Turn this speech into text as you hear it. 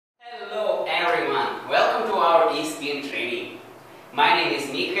everyone, welcome to our espin training. My name is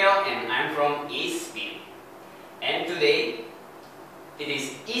Mikhail and I'm from espin. And today it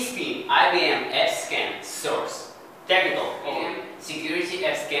is espin IBM AppScan source. Technical IBM security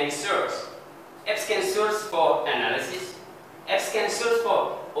AppScan source. AppScan source for analysis, AppScan source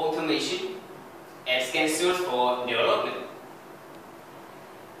for automation, AppScan source for development.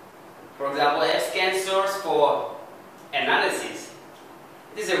 For example, AppScan source for analysis.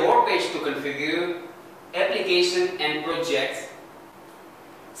 It is a workbench to configure application and projects,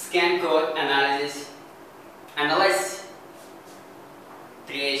 scan code analysis, analyze,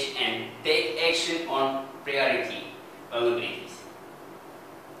 triage and take action on priority vulnerabilities.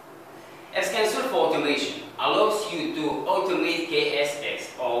 AppScan source for automation allows you to automate key aspects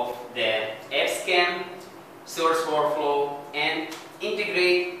of the AppScan source workflow and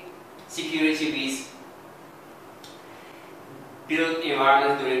integrate security with build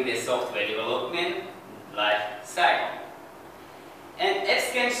environment during the software development life cycle. And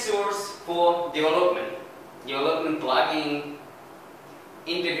AppScan source for development plugin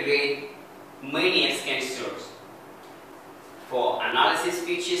integrate many AppScan source for analysis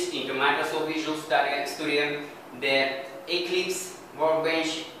features into Microsoft Visual Studio, the Eclipse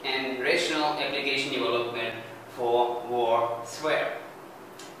workbench and rational application development for software,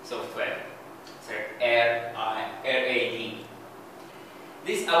 RAD.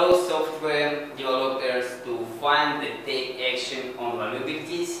 This allows software developers to find and take action on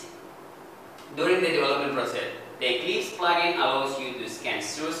vulnerabilities during the development process. The Eclipse plugin allows you to scan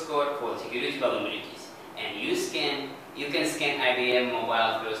source code for security vulnerabilities, and you can scan IBM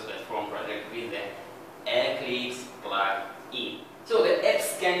mobile first platform project with the Eclipse plugin. So the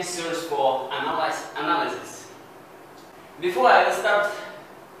AppScan source for analysis. Before I will start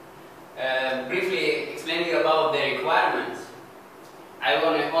briefly explaining you about the requirements, I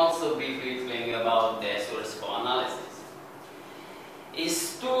want to also briefly explain you about the source for analysis.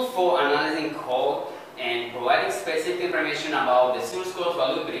 It's a tool for analyzing code and providing specific information about the source code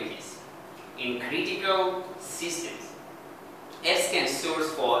vulnerabilities in critical systems. AppScan source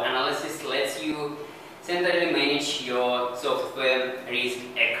for analysis lets you centrally manage your software risk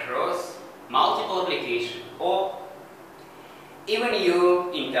across multiple applications or even your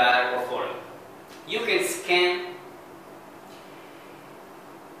entire portfolio. You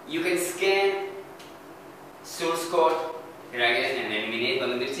can scan source code, drag and eliminate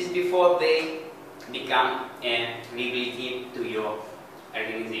vulnerabilities before they become a liability to your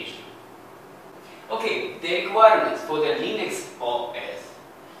organization. Okay, the requirements for the Linux OS.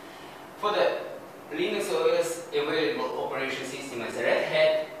 For the Linux OS, available operation system is Red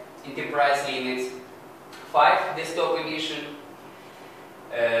Hat Enterprise Linux 5 Desktop Edition,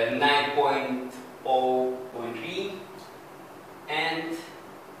 9.0.3, and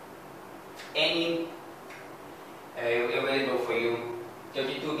any available for you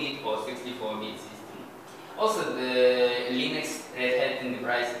 32-bit or 64-bit system. Also the Linux Red Hat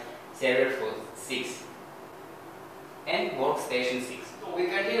Enterprise Server for 6 and Workstation 6. So we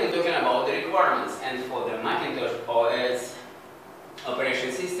continue talking about the requirements, and for the Macintosh OS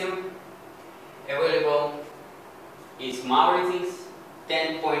operation system available is Mauritius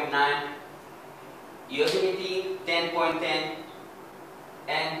 10.9, Yosemite 10.10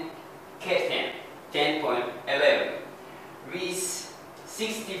 and Cat 10.11 with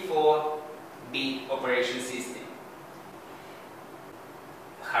 64-bit operation system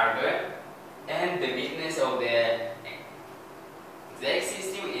hardware, and the bitness of the exact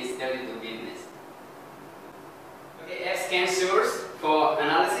system is 32-bitness. Okay, AppScan source for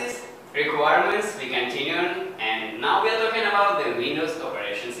analysis requirements we continue on, and now we are talking about the Windows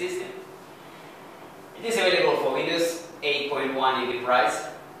operation system. It is available for Windows 8.1 Enterprise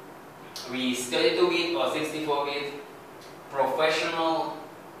with 32-bit or 64-bit, professional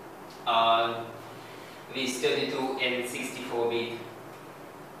with 32 and 64-bit,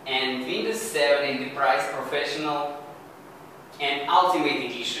 and Windows 7 Enterprise Professional and Ultimate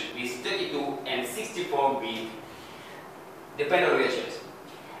Edition with 32 and 64-bit, depending on your choice,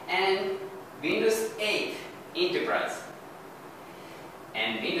 and Windows 8 Enterprise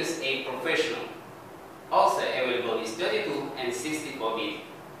and Windows 8 Professional, also available with 32 and 64-bit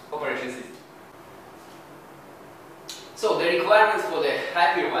operation system. So the requirements for the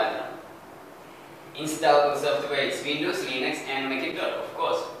hypervisor. Installable software is Windows, Linux and Macintosh, of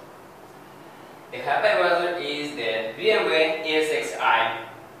course. The hypervisor is the VMware ESXi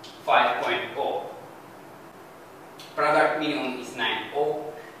 5.0. Product minimum is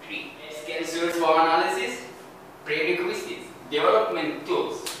 903. AppScan source for analysis. Prerequisites. Development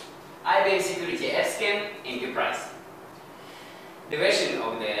tools. IBM Security AppScan Enterprise. The version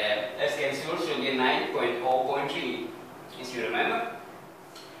of the AppScan source should be 9.0.3, as you remember.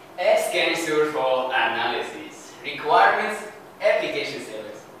 AppScan source for analysis. Requirements, application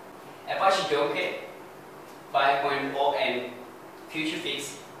service. Apache Tomcat 5.0 and future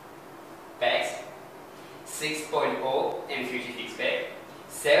fix packs. 6.0 and future fix pack.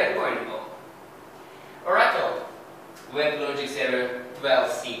 7.0. Oracle WebLogic Server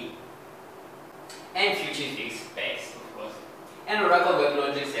 12c and future fix packs, of course. And Oracle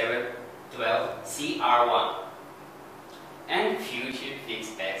WebLogic Server 12c R1 and future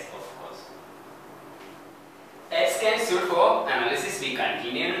fix packs, of course. AppScan source for analysis we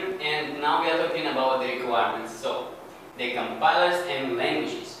continue, and now we are talking about the requirements. So, the compilers and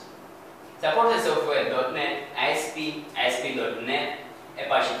languages. Supported software .NET, ISP, ISP.NET,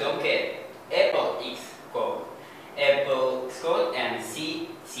 Apache Tomcat, Apple Xcode, Apple Xcode, and C,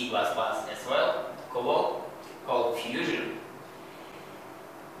 C++ as well, COBOL, called Fusion,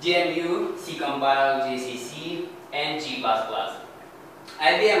 GNU, C Compile, GCC, and G++.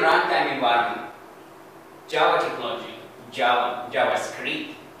 IBM runtime environment, Java technology, Java,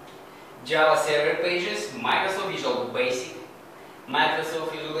 JavaScript, Java server pages, Microsoft Visual Basic,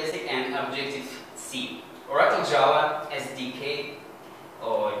 and Objective-C. Oracle Java SDK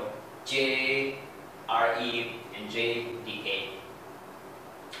or JRE and JDK.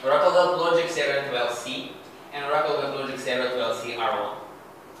 Oracle WebLogic Server 12c and Oracle WebLogic Server 12c R1.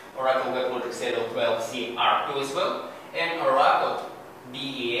 Oracle WebLogic Server 12c R2 as well, and Oracle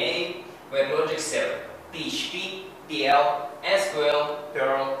BEA WebLogic Server PHP, PL, SQL,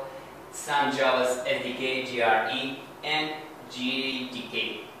 Perl, Sun Java's SDK, GRE, and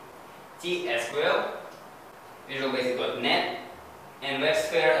JDK, TSQL, Visual Basic.NET, and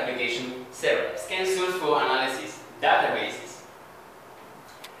WebSphere Application Server. Scan source for analysis, databases.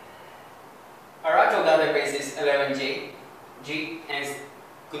 Oracle databases 11G and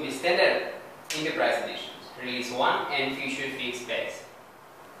could be standard enterprise editions, release 1 and future fix packs.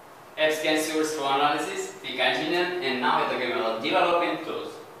 AppScan source for analysis, we continue, and now we're talking about development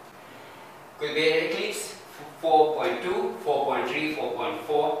tools. Could be Eclipse 4.2, 4.3,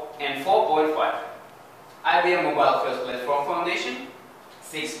 4.4, and 4.5. IBM Mobile First Platform Foundation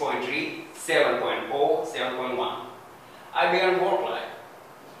 6.3, 7.0, 7.1. IBM WorkLife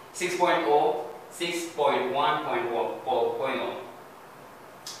 6.0, 6.1.0.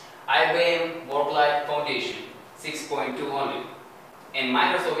 IBM WorkLife Foundation 6.2 only. And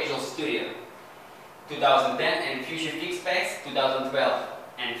Microsoft Visual Studio 2010 and Future Fix Packs 2012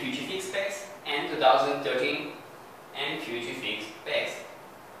 and Future Fix Packs and 2013 and Future Fix Packs.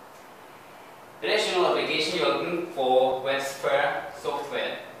 Relational application development for WebSphere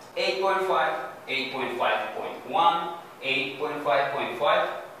software 8.5, 8.5.1, 8.5.5,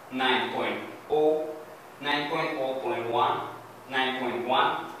 9.0, 9.0.1,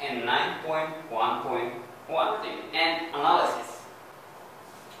 9.1 and 9.1.1 and analysis.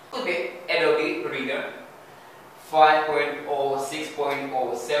 Could be Adobe Reader 5.0,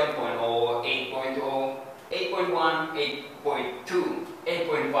 6.0, 7.0, 8.0, 8.1, 8.2,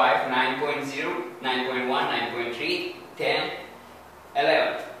 8.5, 9.0, 9.1, 9.3, 10,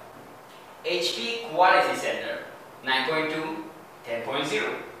 11. HP Quality Center 9.2,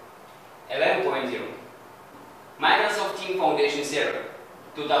 10.0, 11.0. Microsoft Team Foundation Server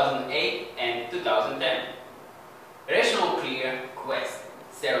 2008 and 2010. Rational Clear Quest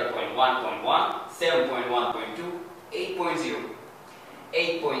 7.1.1, 7.1.2, 8.0,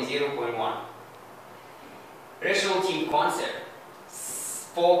 8.0.1. Rational Team Concept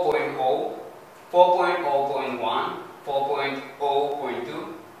 4.0, 4.0.1,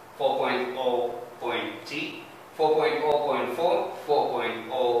 4.0.2, 4.0.3, 4.0.4,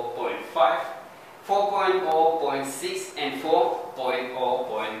 4.0.5, 4.0.6 and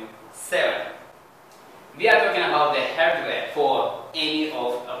 4.0.7. We are talking about the hardware for any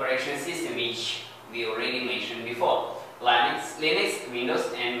of operation system which we already mentioned before: Linux,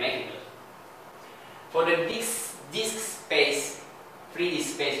 Windows, and Macintosh. For the disk space, free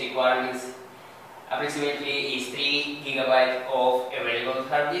disk space requirements, approximately is 3 GB of available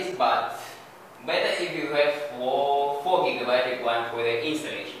hard disk, but better if you have 4 GB required for the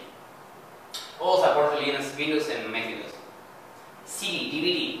installation. All support Linux, Windows, and Macintosh. CD,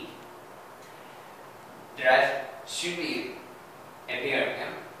 DVD drive should be appear.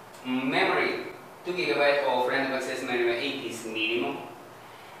 Yeah? Memory 2 GB of random access memory, 8 is minimum,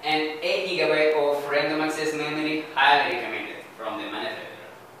 and 8 GB of random access memory highly recommended from the manufacturer.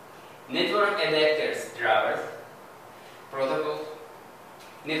 Network adapters, drivers, protocols,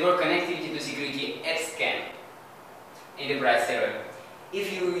 network connectivity to security, AppScan, enterprise server.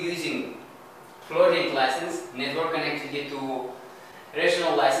 If you are using floating license, network connectivity to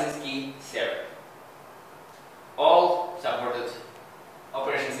regional license key server, all supported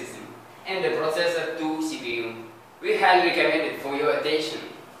operation system, and the processor to CPU. We highly recommend it for your attention,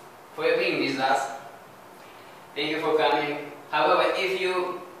 for your being with us. Thank you for coming. However, if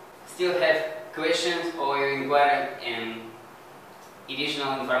you still have questions or you inquire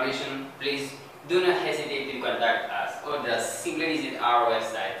additional information, please do not hesitate to contact us or just simply visit our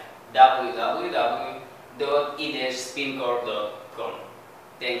website www.e-espincorp.com.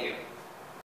 Thank you.